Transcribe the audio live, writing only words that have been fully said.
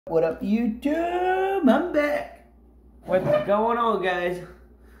What up, YouTube? I'm back. What's going on, guys?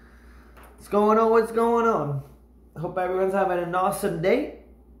 What's going on? What's going on? Hope everyone's having an awesome day.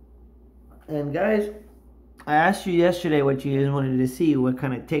 And guys, I asked you yesterday what you guys wanted to see, what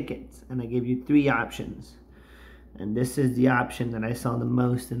kind of tickets, and I gave you 3 options. And this is the option that I saw the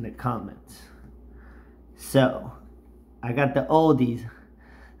most in the comments. So, I got the oldies.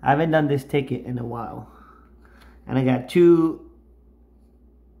 I haven't done this ticket in a while. And I got two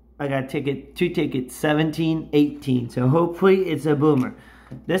tickets, 17, 18. So hopefully it's a boomer.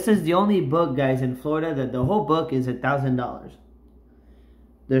 This is the only book, guys, in Florida that the whole book is $1,000.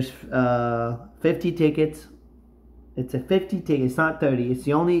 There's 50 tickets. It's a 50 ticket. It's not 30. It's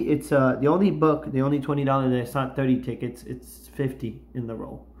the only book, the only $20 that's not 30 tickets. It's 50 in the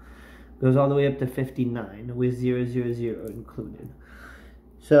roll. Goes all the way up to 59 with 000 included.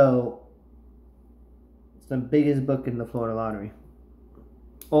 So it's the biggest book in the Florida lottery.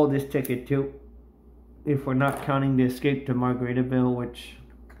 Oldest ticket too, if we're not counting the Escape to Margaritaville, which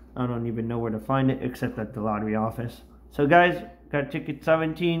I don't even know where to find it except at the lottery office. So guys, got ticket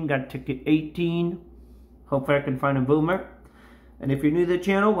 17, got ticket 18. Hopefully I can find a boomer. And if you're new to the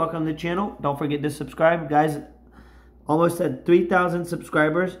channel, welcome to the channel. Don't forget to subscribe. Guys, almost at 3,000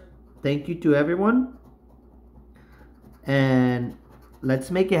 subscribers. Thank you to everyone. And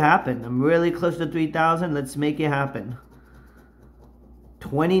let's make it happen. I'm really close to 3,000. Let's make it happen.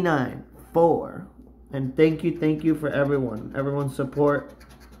 29, 4, and thank you for everyone's support.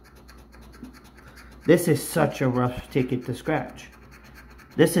 This is such a rough ticket to scratch.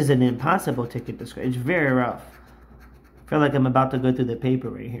 This is an impossible ticket to scratch. It's very rough. I feel like I'm about to go through the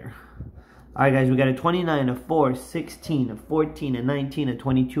paper right here. Alright guys, we got a 29, a 4, 16, a 14, a 19, a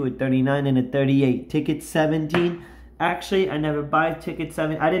 22, a 39, and a 38. Ticket 17. Actually, I never buy ticket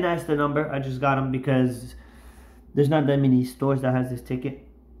 7. I didn't ask the number. I just got them because there's not that many stores that has this ticket.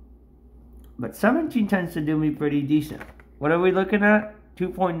 But 17 tends to do me pretty decent. What are we looking at?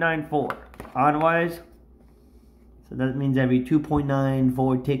 2.94. Odd-wise. So that means every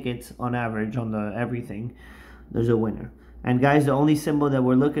 2.94 tickets on average on the everything, there's a winner. And guys, the only symbol that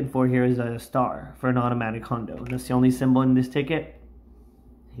we're looking for here is a star for an automatic hundo. That's the only symbol in this ticket.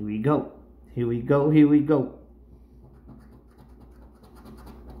 Here we go. Here we go. Here we go.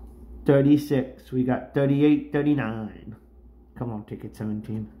 36. We got 38, 39. Come on, ticket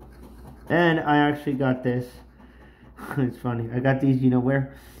 17. And I actually got this. It's funny. I got these, you know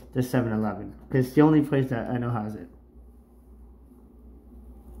where? The 7-Eleven. Because it's the only place that I know has it.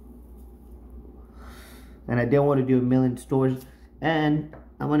 And I didn't want to do a million stores. And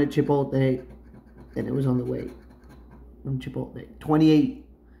I went to Chipotle. And it was on the way. From Chipotle. 28.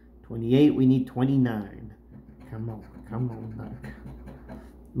 28. We need 29. Come on. Come on, Doc.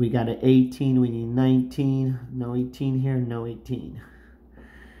 We got an 18, we need 19. No 18 here, no 18.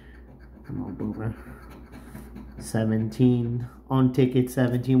 Come on, boomer. 17. On ticket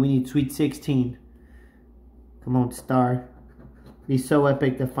 17. We need sweet 16. Come on, star. Be so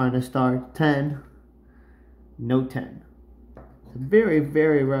epic to find a star. 10. No 10. It's a very,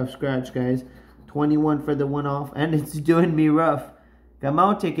 very rough scratch, guys. 21 for the one-off. And it's doing me rough. Come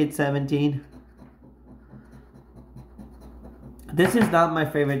on, ticket 17. This is not my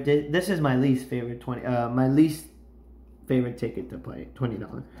favorite. This is my least favorite my least favorite ticket to play.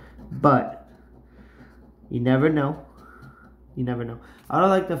 $20. But you never know. You never know. I don't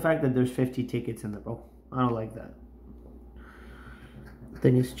like the fact that there's 50 tickets in the row. I don't like that. I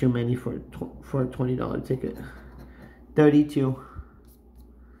think it's too many for a $20 ticket. 32.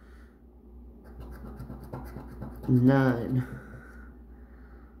 9.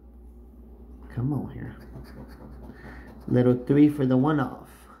 Come on here. Little 3 for the one-off.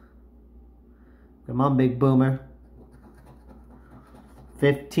 Come on, big boomer.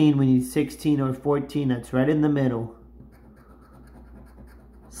 15, we need 16 or 14. That's right in the middle.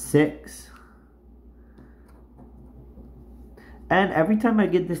 6. And every time I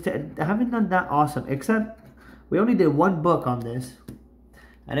get this, I haven't done that awesome. Except, we only did one book on this.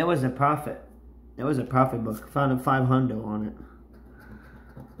 And it was a profit. It was a profit book. Found a $500 on it.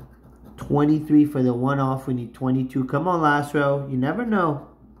 23 for the one-off. We need 22. Come on, last row. You never know.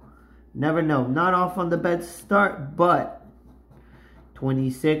 Never know. Not off on the bed start, but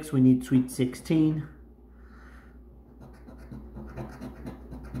 26. We need sweet 16.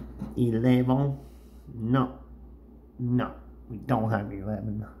 11. No. No. We don't have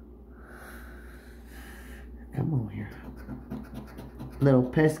 11. Come on here. Little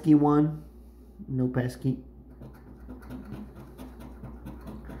pesky one. No pesky.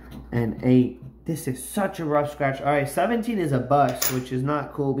 And 8. This is such a rough scratch. Alright, 17 is a bust, which is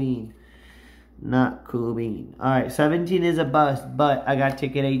not cool bean. Not cool bean. Alright, 17 is a bust, but I got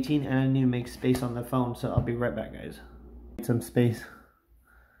ticket 18 and I need to make space on the phone, so I'll be right back, guys. Some space.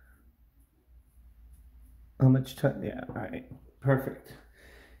 How much time? Yeah, alright. Perfect.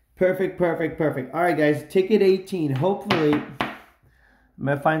 Perfect, perfect, perfect. Alright, guys, ticket 18. Hopefully, I'm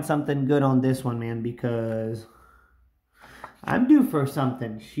going to find something good on this one, man, because I'm due for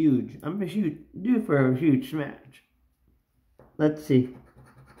something huge. I'm due for a huge smash. Let's see.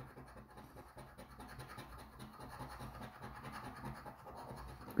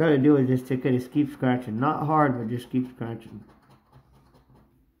 Gotta do is this ticket is keep scratching. Not hard, but just keep scratching.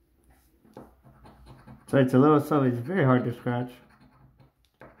 So it's a little slow. It's very hard to scratch.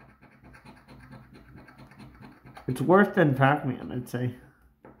 It's worse than Pac-Man, I'd say.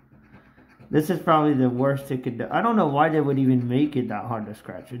 This is probably the worst ticket. I don't know why they would even make it that hard to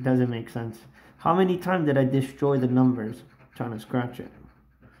scratch. It doesn't make sense. How many times did I destroy the numbers trying to scratch it?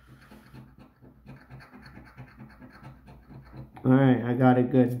 Alright, I got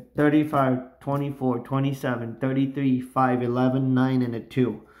it good. 35, 24, 27, 33, 5, 11, 9, and a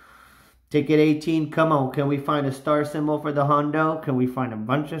 2. Ticket 18, come on. Can we find a star symbol for the Hondo? Can we find a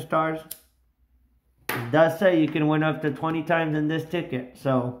bunch of stars? It does say you can win up to 20 times in this ticket,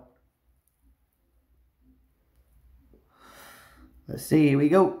 so let's see. Here we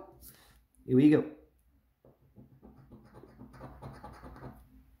go. Here we go.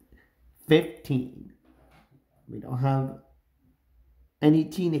 15. We don't have any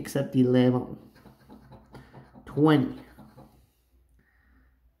teen except 11. 20.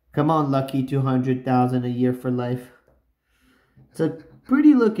 Come on, lucky 200,000 a year for life. It's a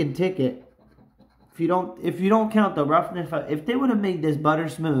pretty looking ticket. If you don't count the roughness, if they would have made this butter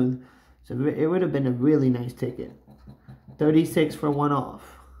smooth, so it would have been a really nice ticket. 36 for one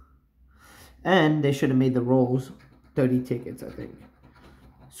off. And they should have made the rolls 30 tickets, I think.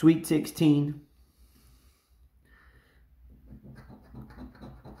 Sweet 16.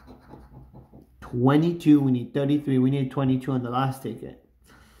 $22. We need 33. We need 22 on the last ticket.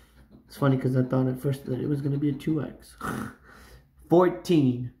 It's funny because I thought at first that it was going to be a 2x.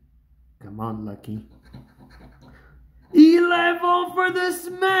 14. Come on, lucky. 11 for the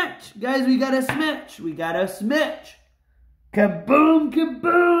Smatch. Guys, we got a Smatch. We got a Smatch. Kaboom,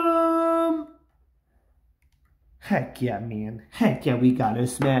 kaboom. Heck yeah, man. Heck yeah, we got a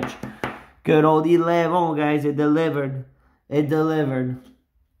Smatch. Good old 11, guys. It delivered. It delivered.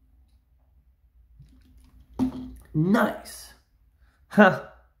 Nice. Huh.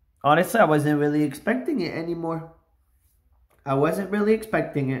 Honestly, I wasn't really expecting it anymore. I wasn't really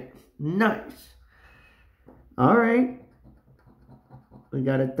expecting it. Nice. Alright. We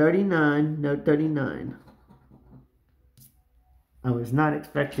got a 39. No 39. I was not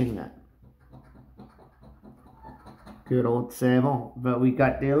expecting that. Good old 7. But we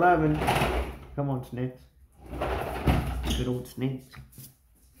got the 11. Come on, snakes. Good old snakes.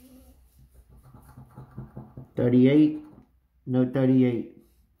 38. No 38.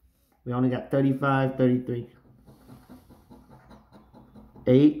 We only got 35, 33.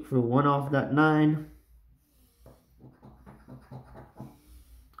 8 for one off that 9.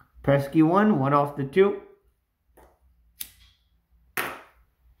 Pesky 1, one off the 2.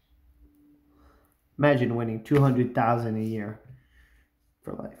 Imagine winning 200,000 a year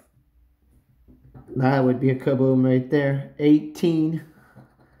for life. That would be a kaboom right there. 18.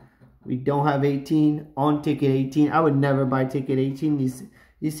 We don't have 18 on ticket 18. I would never buy ticket 18.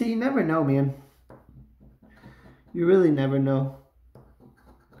 You see, you never know, man. You really never know.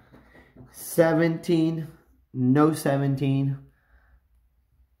 17. No 17.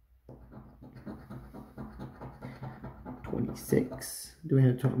 26. Do we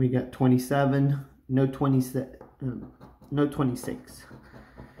have? We got 27. No 26. No 26.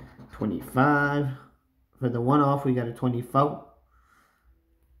 25. For the one off, we got a 24.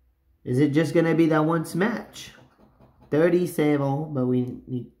 Is it just gonna be that one Smatch? 37, but we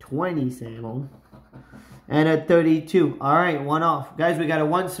need 27. And a 32. Alright, one off. Guys, we got a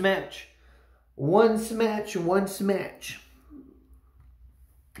one Smatch. One Smatch, one Smatch.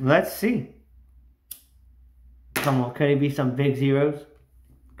 Let's see. Come on, can it be some big zeros?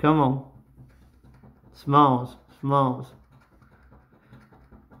 Come on. Smalls, smalls.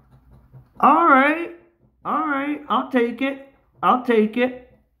 Alright. Alright, I'll take it. I'll take it.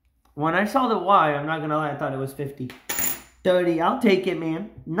 When I saw the Y, I'm not going to lie, I thought it was 50. 30, I'll take it, man.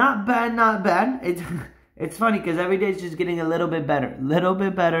 Not bad, not bad. It's funny because every day it's just getting a little bit better. Little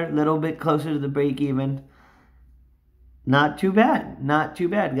bit better, little bit closer to the break even. Not too bad. Not too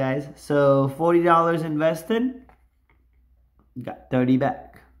bad, guys. So, $40 invested. Got 30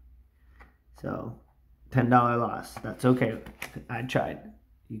 back. So, $10 loss. That's okay. I tried.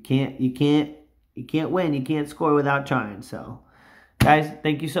 You can't You can't win. You can't score without trying. So, guys,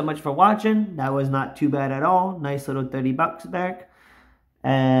 thank you so much for watching. That was not too bad at all. Nice little 30 bucks back.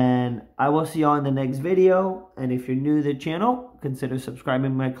 And I will see you all in the next video. And if you're new to the channel, consider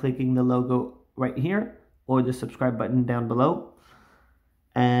subscribing by clicking the logo right here or the subscribe button down below.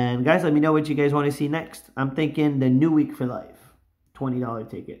 And guys, let me know what you guys want to see next. I'm thinking the New Week for Life. $20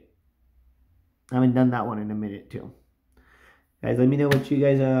 ticket. I haven't done that one in a minute too. Guys, let me know what you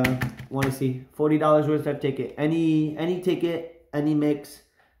guys want to see. $40 worth of ticket. Any ticket, any mix.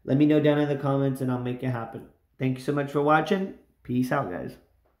 Let me know down in the comments and I'll make it happen. Thank you so much for watching. Peace out, guys.